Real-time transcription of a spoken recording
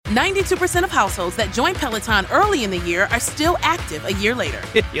92% of households that join Peloton early in the year are still active a year later.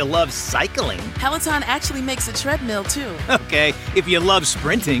 You love cycling. Peloton actually makes a treadmill, too. Okay, if you love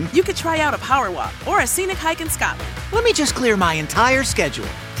sprinting. You could try out a power walk or a scenic hike in Scotland. Let me just clear my entire schedule.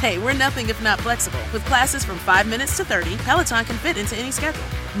 Hey, we're nothing if not flexible. With classes from 5 minutes to 30, Peloton can fit into any schedule.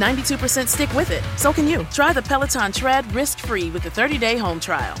 92% stick with it. So can you. Try the Peloton Tread risk-free with the 30-day home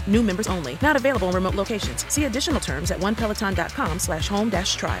trial. New members only. Not available in remote locations. See additional terms at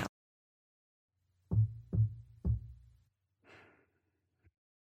onepeloton.com/home-trial.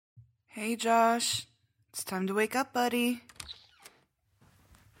 Hey, Josh. It's time to wake up, buddy.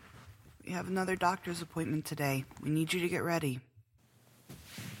 We have another doctor's appointment today. We need you to get ready.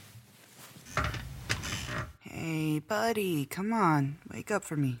 Hey, buddy, come on. Wake up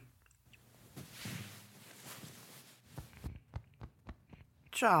for me.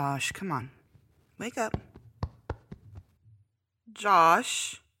 Josh, come on. Wake up.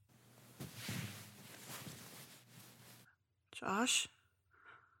 Josh? Josh?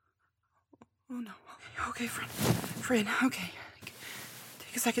 Oh, no. Okay, friend, okay.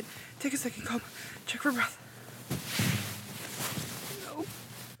 Take a second, calm. Check for breath. No.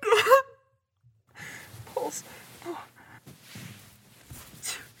 Pulse. Oh.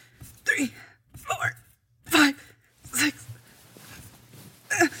 2, 3, 4, 5, 6.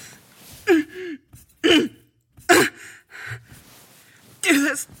 Do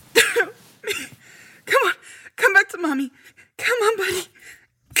this. Come on. Come back to mommy. Come on, buddy.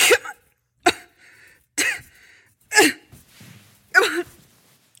 Come on.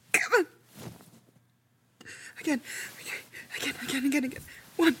 Come on. Again.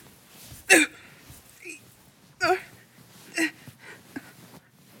 1, 2, 3, 4.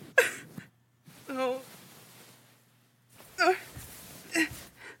 Oh.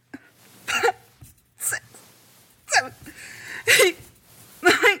 5, 6, 7, 8,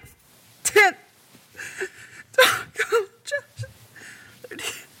 9, 10. Oh, come on, Josh. 30,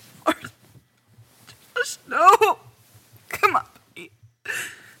 40. Josh, no. Come on, buddy.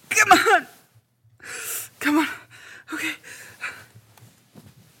 Come on. Okay.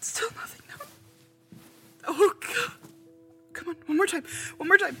 Still nothing. No. Oh, God. Come on. One more time.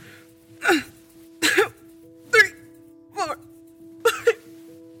 2, 3, 4, 5,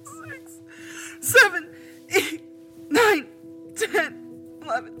 6, 7, 8, 9, 10,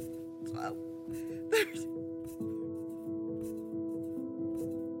 11, 12, 13.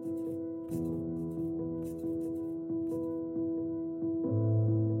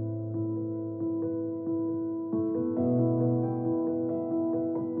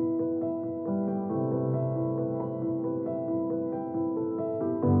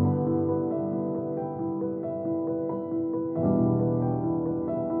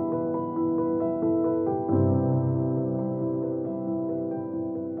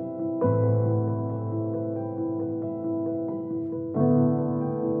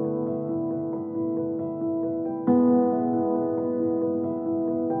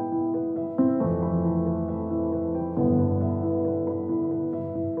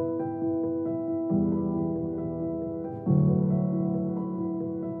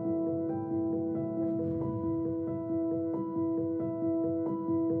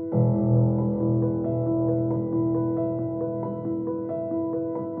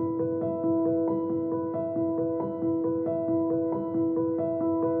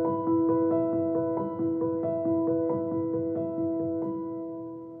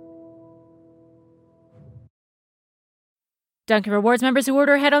 Dunkin' Rewards members who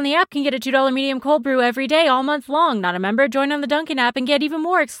order ahead on the app can get a $2 medium cold brew every day all month long. Not a member? Join on the Dunkin' app and get even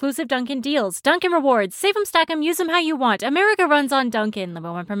more exclusive Dunkin' deals. Dunkin' Rewards. Save them, stack them, use them how you want. America runs on Dunkin'.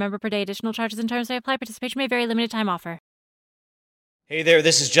 Limit 1 per member per day. Additional charges and terms may apply. Participation may vary. Limited time offer. Hey there,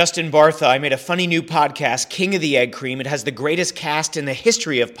 this is Justin Bartha. I made a funny new podcast, King of the Egg Cream. It has the greatest cast in the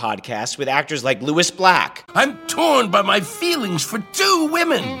history of podcasts with actors like Louis Black. I'm torn by my feelings for 2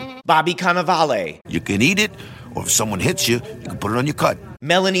 women. Bobby Cannavale. You can eat it, or if someone hits you, you can put it on your cut.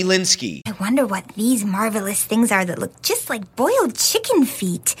 Melanie Linsky. I wonder what these marvelous things are that look just like boiled chicken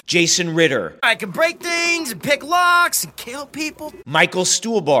feet. Jason Ritter. I can break things and pick locks and kill people. Michael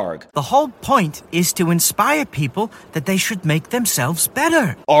Stuhlbarg. The whole point is to inspire people that they should make themselves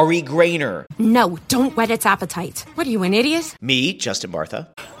better. Ari Grainer. No, don't whet its appetite. What are you, an idiot? Me, Justin Bartha.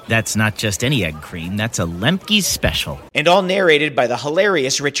 That's not just any egg cream, that's a Lemke's special. And all narrated by the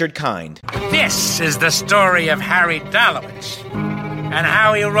hilarious Richard Kind. This is the story of Harry Dalowitz and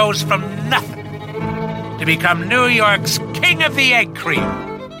how he rose from nothing to become New York's King of the Egg Cream.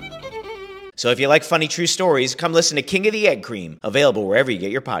 So if you like funny true stories, come listen to King of the Egg Cream, available wherever you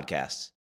get your podcasts.